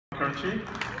country.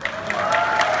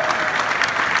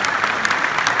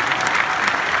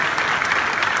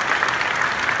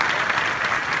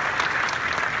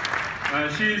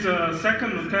 She's a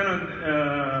second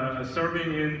lieutenant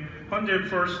serving in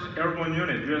 101st Airborne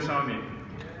Unit, U.S. Army.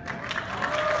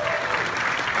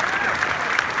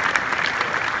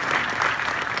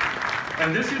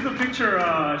 And this is the picture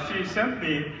she sent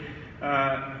me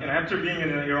after being in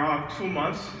Iraq 2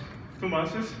 months,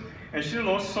 and she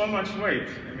lost so much weight.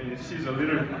 I mean, she's a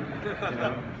little,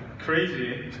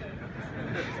 crazy.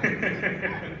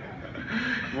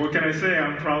 What can I say?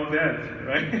 I'm proud dad,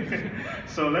 right?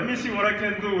 So let me see what I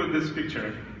can do with this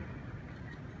picture.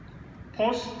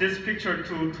 Post this picture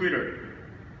to Twitter.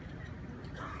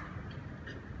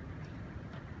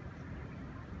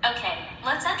 Okay,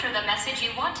 let's enter the message you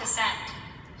want to send.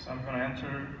 So I'm gonna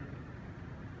enter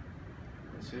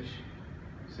message.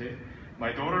 See,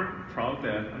 my daughter, proud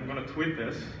dad. I'm gonna tweet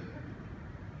this.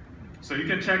 So you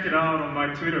can check it out on my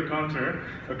Twitter account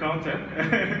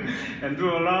and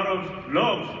do a lot of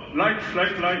love, like,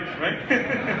 right?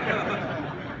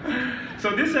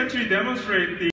 So this actually demonstrates the